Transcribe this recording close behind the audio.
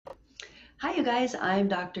Hi, you guys. I'm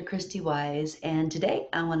Dr. Christy Wise, and today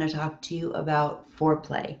I want to talk to you about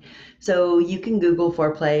foreplay. So you can Google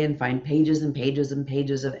foreplay and find pages and pages and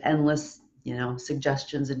pages of endless,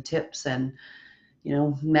 suggestions and tips and,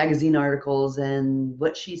 magazine articles and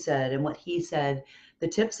what she said and what he said. The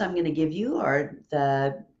tips I'm going to give you are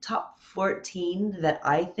the top 14 that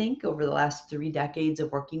I think over the last 3 decades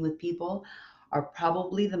of working with people are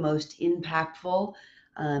probably the most impactful.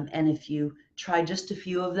 And if you try just a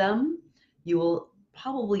few of them, you will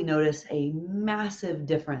probably notice a massive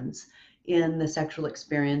difference in the sexual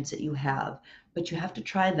experience that you have. But you have to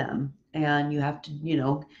try them and you have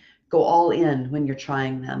to, go all in when you're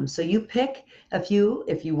trying them. So you pick a few.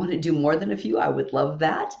 If you want to do more than a few, I would love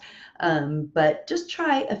that. But just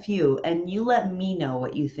try a few and you let me know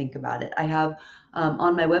what you think about it. I have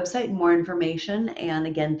on my website more information. And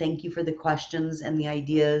again, thank you for the questions and the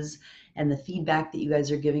ideas, and the feedback that you guys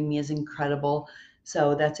are giving me is incredible.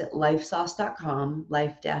 So that's at lifesauce.com,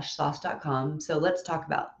 life-sauce.com. So let's talk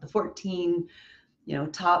about the 14,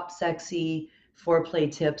 top sexy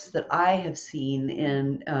foreplay tips that I have seen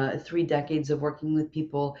in 3 decades of working with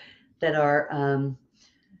people that are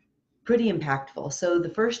pretty impactful. So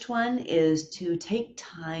the first one is to take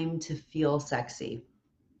time to feel sexy.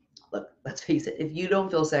 Look, let's face it, if you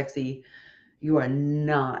don't feel sexy, you are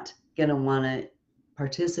not going to want to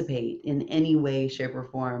participate in any way, shape, or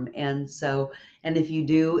form. And if you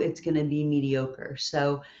do, it's going to be mediocre.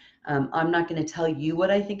 So I'm not going to tell you what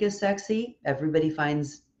I think is sexy. Everybody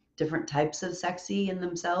finds different types of sexy in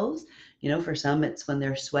themselves. For some, it's when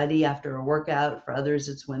they're sweaty after a workout. For others,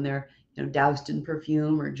 it's when they're, doused in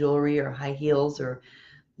perfume or jewelry or high heels or,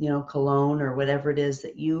 cologne or whatever it is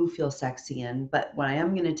that you feel sexy in. But what I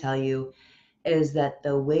am going to tell you is that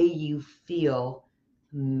the way you feel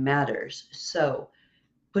matters. So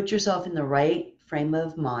put yourself in the right frame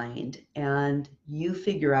of mind and you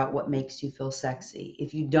figure out what makes you feel sexy.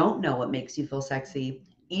 If you don't know what makes you feel sexy,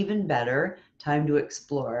 even better, time to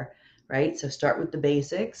explore, right? So start with the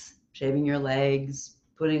basics, shaving your legs,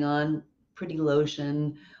 putting on pretty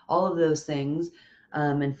lotion, all of those things.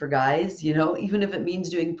 And for guys, even if it means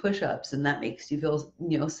doing push-ups and that makes you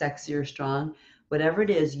feel, sexy or strong, whatever it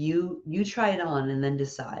is, you try it on and then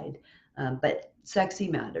decide. But sexy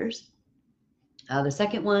matters. The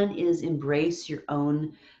second one is embrace your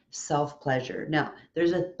own self-pleasure. Now,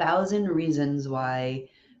 there's 1,000 reasons why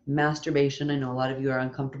masturbation, I know a lot of you are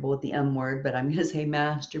uncomfortable with the M word, but I'm going to say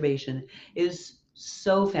masturbation is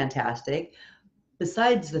so fantastic.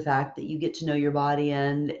 Besides the fact that you get to know your body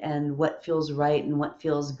and what feels right and what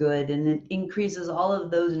feels good, and it increases all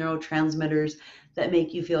of those neurotransmitters that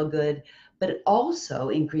make you feel good, but it also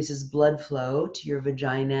increases blood flow to your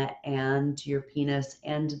vagina and to your penis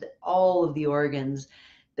and to all of the organs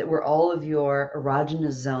that where all of your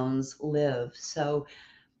erogenous zones live. So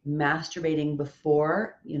masturbating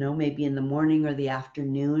before, maybe in the morning or the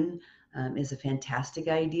afternoon, is a fantastic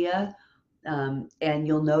idea. And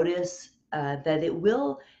you'll notice that it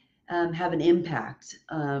will have an impact,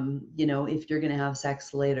 if you're going to have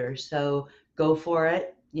sex later. So go for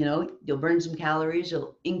it. You'll burn some calories,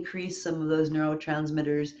 you'll increase some of those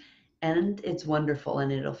neurotransmitters, and it's wonderful and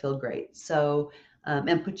it'll feel great. So,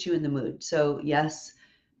 and put you in the mood. So, yes,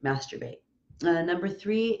 masturbate. Number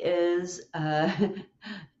 3 is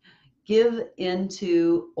give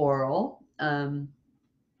into oral.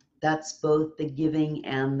 That's both the giving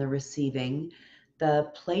and the receiving. The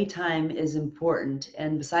playtime is important.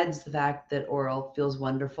 And besides the fact that oral feels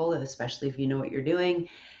wonderful, especially if you know what you're doing,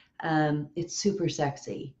 it's super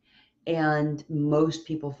sexy. And most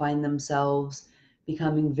people find themselves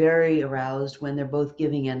becoming very aroused when they're both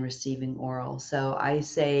giving and receiving oral. So I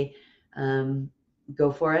say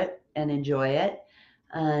go for it and enjoy it.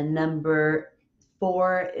 Number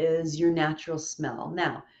 4 is your natural smell.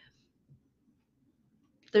 Now,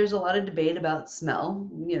 there's a lot of debate about smell.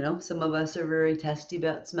 Some of us are very testy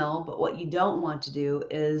about smell, but what you don't want to do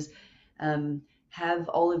is have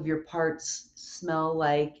all of your parts smell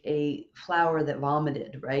like a flower that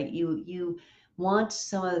vomited, right? You want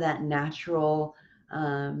some of that natural,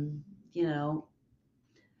 um, you know,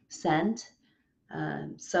 scent.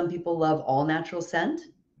 Some people love all natural scent.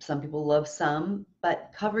 Some people love some,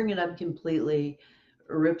 but covering it up completely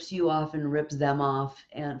rips you off and rips them off,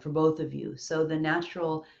 and for both of you. So the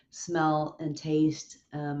natural smell and taste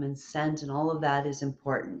and scent and all of that is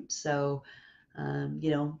important. So,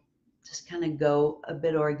 just kind of go a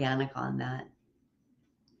bit organic on that.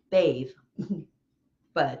 Bathe,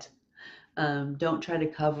 but don't try to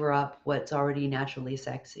cover up what's already naturally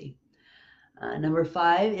sexy. Number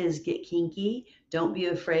 5 is get kinky. Don't be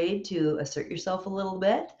afraid to assert yourself a little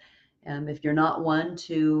bit. If you're not one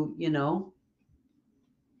to,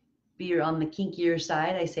 you're on the kinkier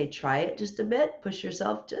side, I say try it just a bit, push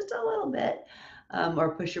yourself just a little bit,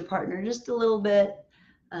 or push your partner just a little bit,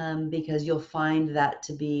 because you'll find that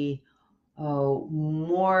to be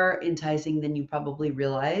more enticing than you probably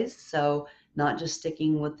realize. So not just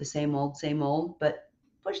sticking with the same old, but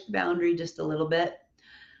push the boundary just a little bit.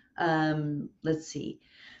 Let's see.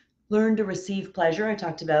 Learn to receive pleasure. I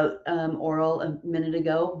talked about oral a minute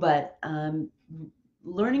ago, but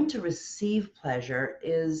learning to receive pleasure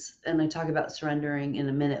is, and I talk about surrendering in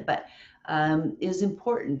a minute, but is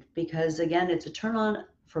important because, again, it's a turn on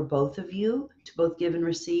for both of you to both give and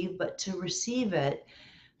receive, but to receive it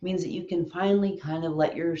means that you can finally kind of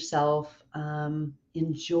let yourself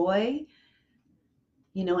enjoy,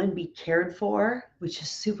 and be cared for, which is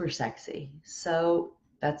super sexy. So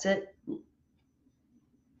that's it,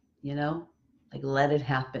 like let it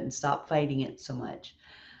happen. Stop fighting it so much.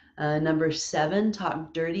 Number 7,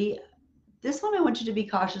 talk dirty. This one I want you to be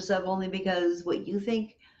cautious of only because what you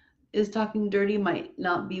think is talking dirty might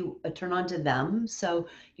not be a turn on to them. So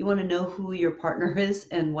you want to know who your partner is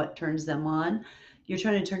and what turns them on. You're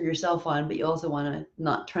trying to turn yourself on, but you also want to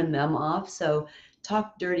not turn them off. So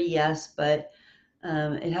talk dirty, yes, but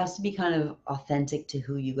it has to be kind of authentic to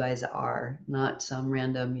who you guys are, not some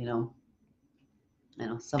random,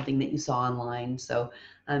 something that you saw online. So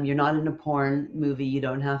you're not in a porn movie. You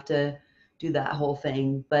don't have to do that whole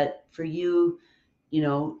thing. But for you,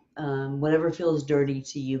 whatever feels dirty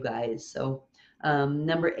to you guys. So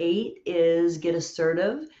number 8 is get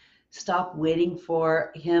assertive. Stop waiting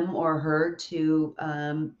for him or her to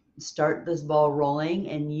start this ball rolling,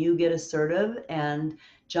 and you get assertive and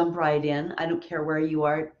jump right in. I don't care where you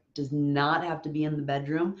are. It does not have to be in the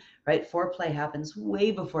bedroom, right? Foreplay happens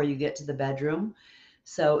way before you get to the bedroom.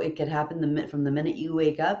 So it could happen from the minute you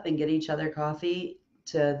wake up and get each other coffee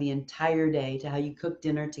to the entire day, to how you cook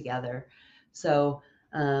dinner together. So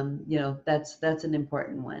that's an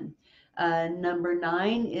important one. Number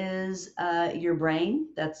 9 is your brain.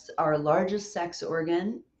 That's our largest sex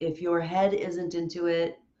organ. If your head isn't into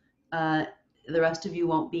it, the rest of you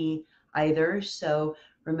won't be either. So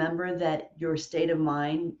remember that your state of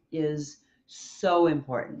mind is so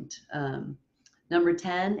important. Number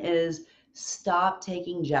 10 is stop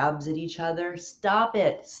taking jabs at each other. Stop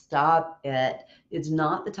it. Stop it. It's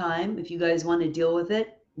not the time. If you guys want to deal with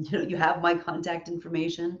it, you have my contact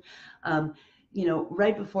information.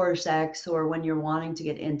 Right before sex or when you're wanting to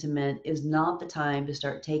get intimate is not the time to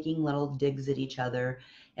start taking little digs at each other.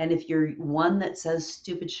 And if you're one that says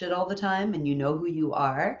stupid shit all the time and you know who you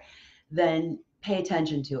are, then pay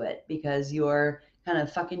attention to it because you're kind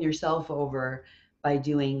of fucking yourself over by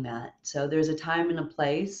doing that. So there's a time and a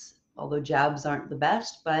place, although jabs aren't the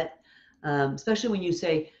best, but especially when you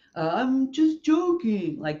say, I'm just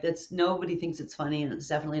joking, like nobody thinks it's funny and it's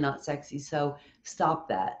definitely not sexy. So stop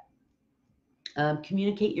that.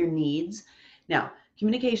 Communicate your needs. Now,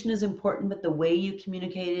 communication is important, but the way you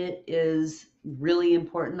communicate it is really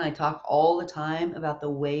important. I talk all the time about the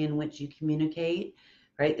way in which you communicate,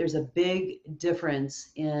 right? There's a big difference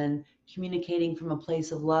in communicating from a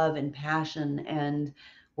place of love and passion and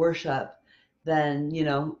worship than,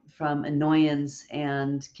 from annoyance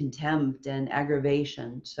and contempt and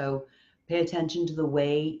aggravation. So pay attention to the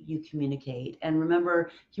way you communicate. And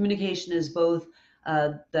remember, communication is both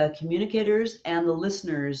the communicator's and the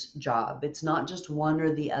listener's job. It's not just one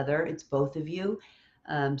or the other, it's both of you.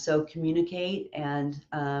 So communicate and,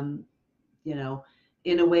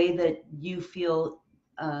 in a way that you feel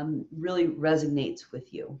really resonates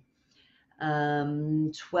with you.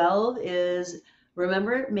 12 is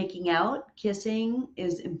remember making out, kissing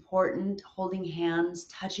is important, holding hands,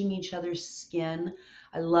 touching each other's skin.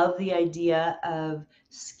 I love the idea of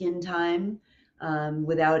skin time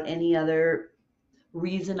without any other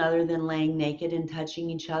reason other than laying naked and touching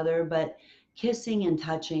each other, but kissing and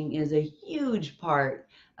touching is a huge part.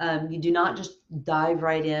 You do not just dive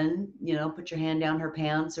right in, put your hand down her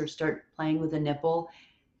pants or start playing with a nipple.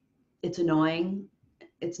 It's annoying.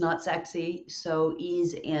 It's not sexy. So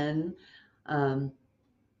ease in. Um,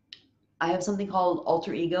 I have something called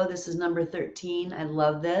alter ego. This is number 13. I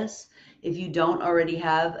love this. If you don't already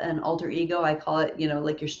have an alter ego, I call it,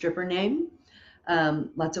 like your stripper name.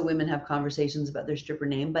 Lots of women have conversations about their stripper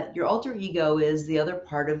name, but your alter ego is the other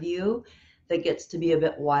part of you that gets to be a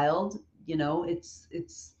bit wild.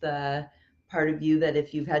 It's the part of you that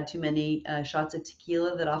if you've had too many shots of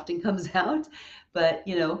tequila that often comes out. But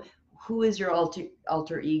who is your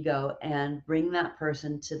alter ego, and bring that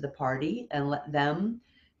person to the party and let them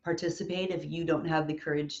participate if you don't have the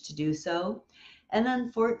courage to do so. And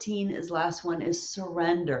then 14 is last one is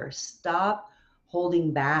surrender. Stop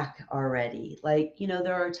holding back already. Like,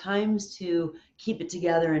 there are times to keep it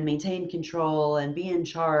together and maintain control and be in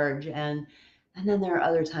charge. And then there are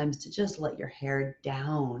other times to just let your hair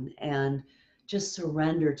down and just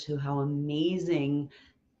surrender to how amazing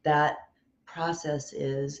that process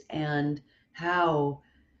is and how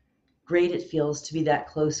great it feels to be that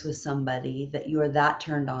close with somebody that you are that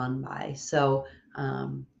turned on by. So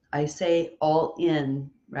I say all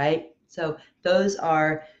in, right? So those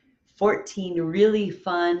are 14 really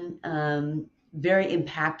fun, very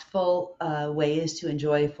impactful ways to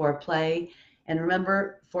enjoy foreplay. And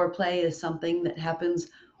remember, foreplay is something that happens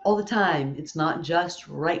all the time. It's not just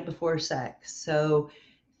right before sex. So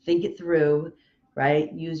think it through,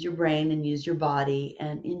 right? Use your brain and use your body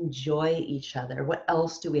and enjoy each other. What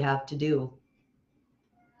else do we have to do?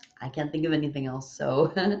 I can't think of anything else.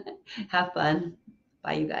 So have fun.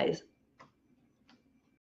 Bye, you guys.